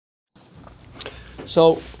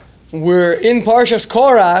So we're in Parshas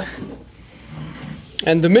Korach,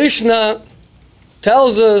 and the Mishnah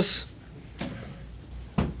tells us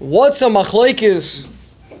what's a machlokes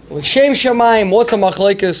l'shem shamayim, what's a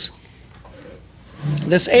machlokes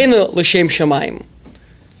this ain't l'shem shamayim.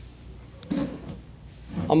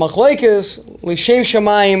 A machlokes l'shem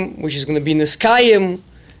shamayim, which is going to be niskayim,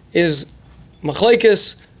 is machlokes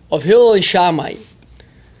of Hillel and Shammai.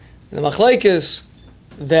 The machlokes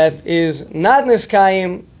that is not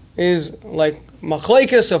niskayim is like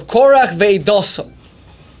machlokes of Korach ve'Edosa.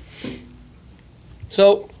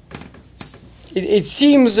 So it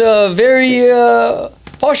seems a very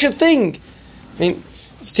posh thing. I mean,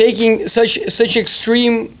 taking such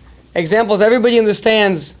extreme examples, everybody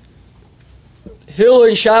understands Hillel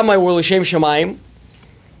and Shammai were l'shem shamayim,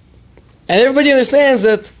 and everybody understands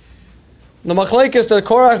that the machlokes that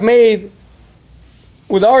Korach made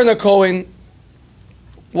with Aaron HaKohen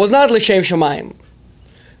was not l'shem shamayim.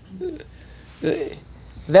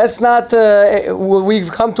 That's not what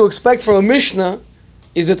we've come to expect from a Mishnah.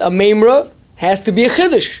 Is that a Memra has to be a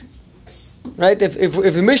Chiddush, right?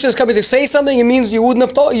 If the Mishnah is coming to say something, it means you would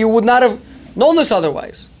not have known this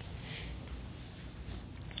otherwise.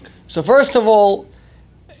 So first of all,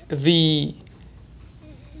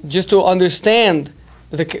 just to understand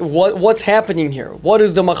what's happening here, what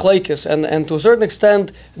is the machlokes, and to a certain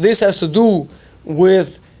extent, this has to do with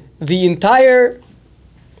the entire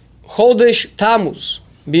Chodesh Tammuz,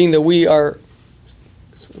 being that we are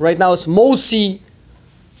right now it's Mosi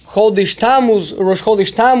Chodesh Tammuz, Rosh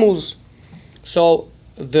Chodesh Tammuz. So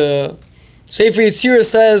the Sefer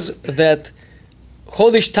Yetzirah says that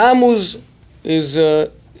Chodesh Tammuz is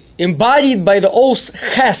embodied by the Os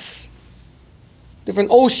Ches.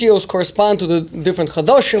 Different Osios correspond to the different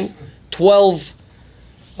Chadoshim, 12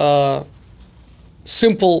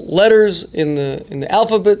 simple letters in the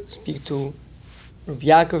alphabet. Speak to Rabbi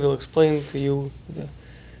Yaakov, he'll explain to you the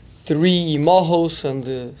 3 imahos and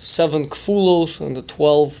the 7 kfulos and the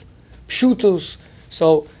 12 pshutos.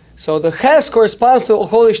 So the ches corresponds to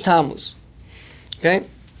Chodesh Tammuz. Okay?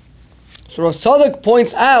 So Rav Tzadok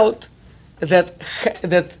points out that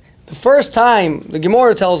the first time, the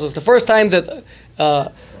Gemara tells us, the first time that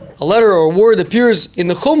a letter or a word appears in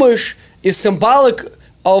the Chumash is symbolic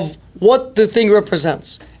of what the thing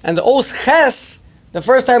represents. And the Os Ches, the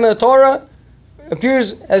first time in the Torah,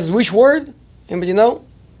 appears as which word? Anybody know?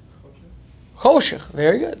 Choshech.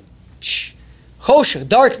 Very good. Choshech,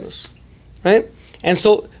 darkness. Right? And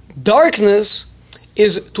so darkness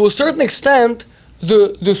is, to a certain extent,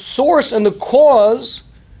 the source and the cause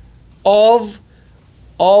of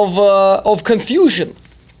confusion,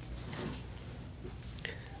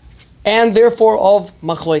 and therefore of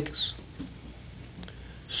machlokes.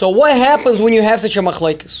 So what happens when you have such a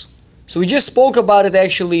machlokes? So we just spoke about it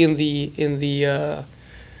actually in the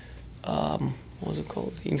what was it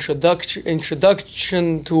called? The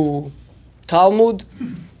introduction to Talmud,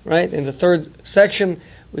 right? In the 3rd section,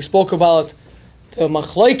 we spoke about the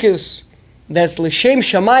machlokes that's l'shem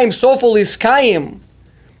shamayim sofo liskayim,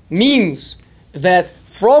 means that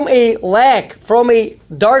from a lack, from a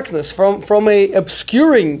darkness, from a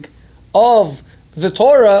obscuring of the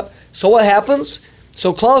Torah, so what happens?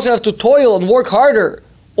 So Klaus have to toil and work harder,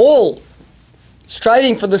 all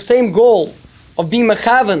striving for the same goal of being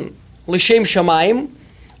mechaven l'shem shamayim,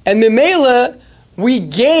 and memela we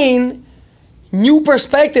gain new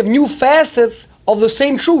perspective, new facets of the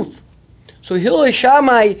same truth. So Hillel and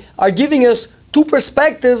Shammai are giving us 2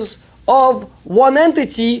 perspectives of one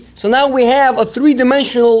entity. So now we have a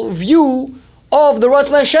 3-dimensional view of the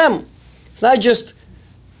Ratzon Hashem. It's not just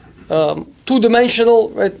 2-dimensional,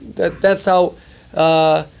 right? That's how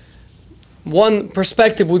one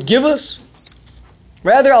perspective would give us.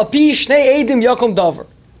 Rather, al pi shnei edim yakom davar,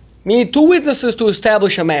 meaning 2 witnesses to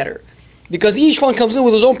establish a matter, because each one comes in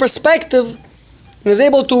with his own perspective and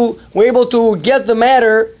we're able to get the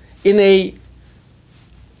matter with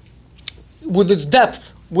its depth,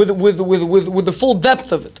 with the full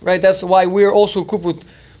depth of it, right? That's why we're also equipped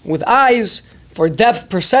with eyes for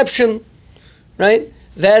depth perception, right?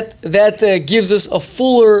 That gives us a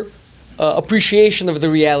fuller appreciation of the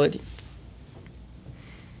reality.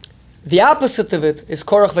 The opposite of it is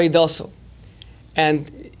Korach ve'Edosa,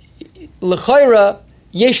 and l'chayra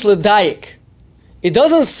yesh l'dayik. It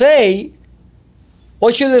doesn't say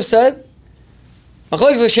what should have said.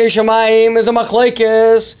 Machlokes l'shem shamayim is a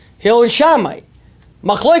machlokes Hillel and Shammai.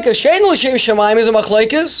 Machlokes she'ein l'shem shamayim is a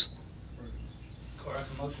machlokes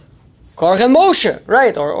Korach and Moshe,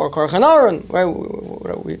 right? Or Korach and Aaron, right?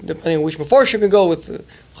 Depending on which Mefarshim you go with,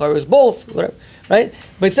 Chayr is both, whatever, right?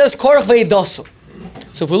 But it says Korach ve'Edosa.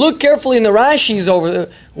 So if we look carefully in the Rashi's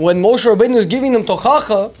when Moshe Rabbeinu is giving them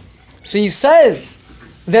Tochacha, so he says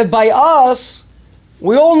that by us,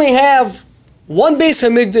 we only have one Beis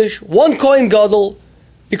HaMikdash, one Kohen Gadol,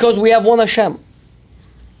 because we have one Hashem.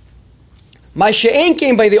 My She'en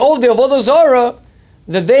came by the old Avodah Zarah,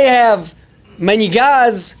 that they have many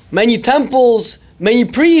gods, many temples, many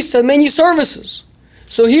priests, and many services.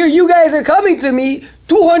 So here you guys are coming to me,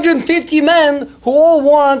 250 men who all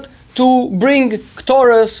want to bring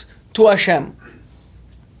Ktoros to Hashem.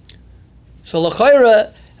 So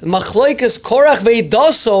L'chaira, Machlokes Korach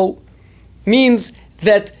ve'Daso means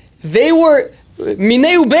that they were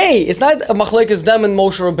Minei Ubei. It's not a Machlokes them and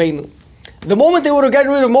Moshe Rabbeinu. The moment they would have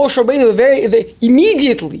gotten rid of Moshe Rabbeinu,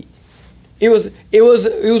 immediately it was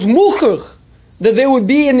muchach that there would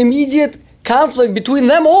be an immediate conflict between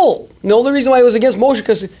them all. And the only reason why it was against Moshe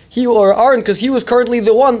because he was currently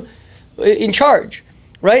the one in charge,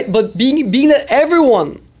 right? But being that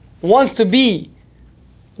everyone wants to be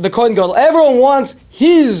the Kohen Gadol, everyone wants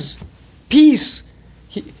his piece.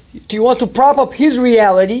 You want to prop up his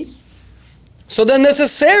reality. So then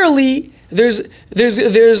necessarily it's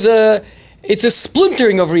a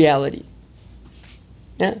splintering of reality.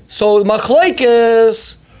 Yeah. So Machlokes,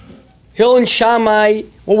 Hillel and Shammai,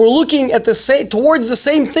 when we're looking at towards the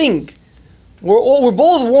same thing, we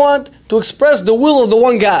both want to express the will of the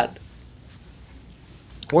one God.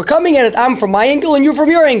 We're coming at it. I'm from my angle and you from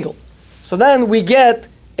your angle. So then we get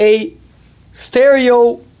a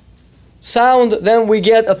stereo sound. Then we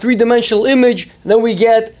get a three-dimensional image. Then we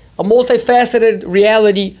get a multifaceted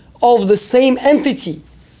reality of the same entity.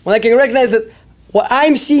 When I can recognize that what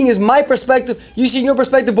I'm seeing is my perspective, you see your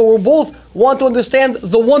perspective, but we both want to understand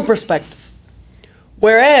the one perspective.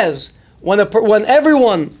 Whereas when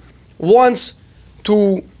everyone wants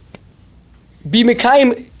to be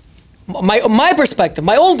Mekayim, my perspective,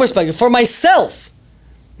 my own perspective, for myself,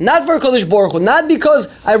 not for Kodesh Baruch Hu, not because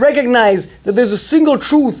I recognize that there's a single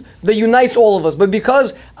truth that unites all of us, but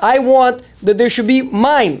because I want that there should be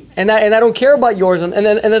mine, and I don't care about yours, and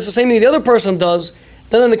that's the same thing the other person does.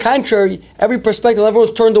 Then on the contrary, every perspective,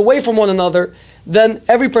 everyone's turned away from one another, then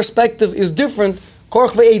every perspective is different.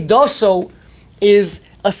 Korach ve'edaso is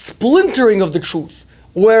a splintering of the truth,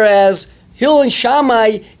 whereas Hillel and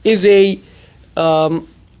Shammai is a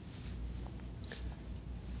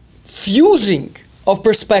fusing of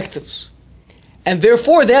perspectives. And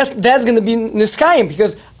therefore, that's going to be niskayim,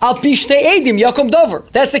 because al pi shtei edim yakom davar.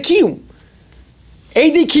 That's the kiyum.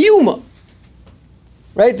 Edi kiyuma.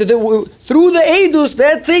 Right? Through the edus,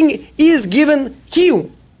 that thing is given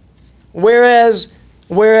kiyum. Whereas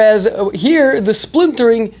here, the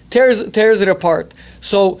splintering tears it apart.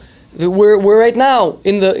 So we're right now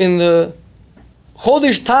in the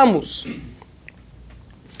Chodesh Tammuz.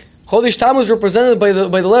 Chodesh Tammuz represented by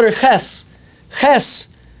the letter Ches. Ches,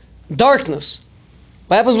 darkness.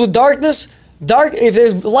 What happens with darkness? If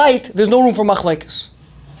there's light, there's no room for machlekes.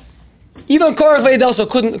 Even Korach ve'edaso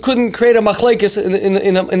couldn't create a machlekes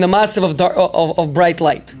in the matzav of bright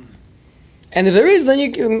light. And if there is,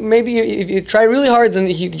 then maybe if you try really hard, then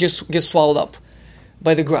he just gets swallowed up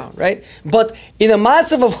by the ground, right? But in a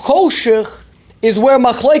matzav of choshech is where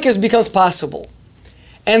machlekes becomes possible,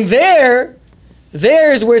 and there's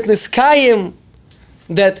where it's niskayim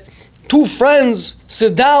that two friends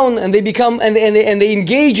sit down and they become and they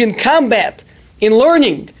engage in combat, in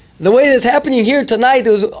learning. The way that's happening here tonight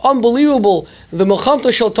is unbelievable. The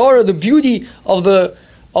Mechamta Shel Torah, the beauty of the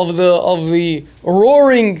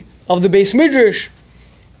roaring of the Beis Midrash,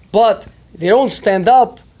 but they don't stand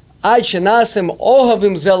up ad shenasem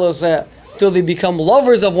ohavim zelazeh till they become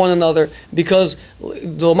lovers of one another, because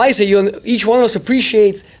the Maisa, each one of us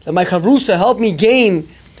appreciates that my chavrusa helped me gain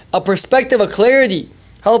a perspective, a clarity,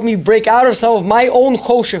 helped me break out of some of my own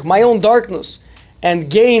choshech, my own darkness,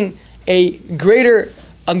 and gain a greater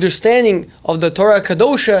understanding of the Torah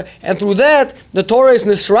Kadosha, and through that the Torah is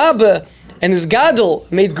nisrabe and is gadol,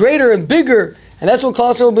 made greater and bigger, and that's what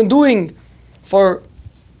Klal Yisrael have been doing for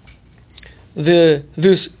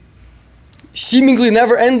this seemingly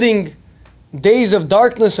never-ending days of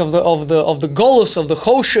darkness of the golus of the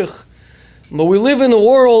choshech. But we live in a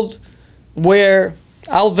world where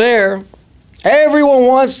out there everyone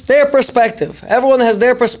wants their perspective. Everyone has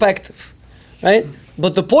their perspective, right?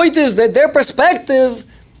 But the point is that their perspective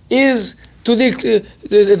is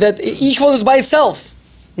that each one is by itself,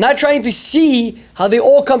 not trying to see how they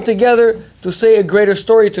all come together to say a greater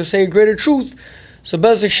story, to say a greater truth. So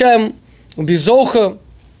Bez Hashem will be zocha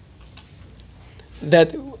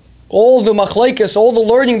that all the machlekes, all the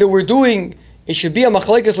learning that we're doing, it should be a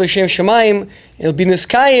machlekes l'shem shemaim. It'll be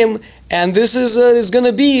niskayim, And this is going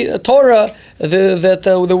to be a Torah that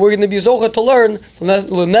we're going to be zocha to learn.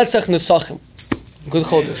 L'netzach nesachim. Good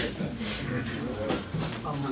chodesh.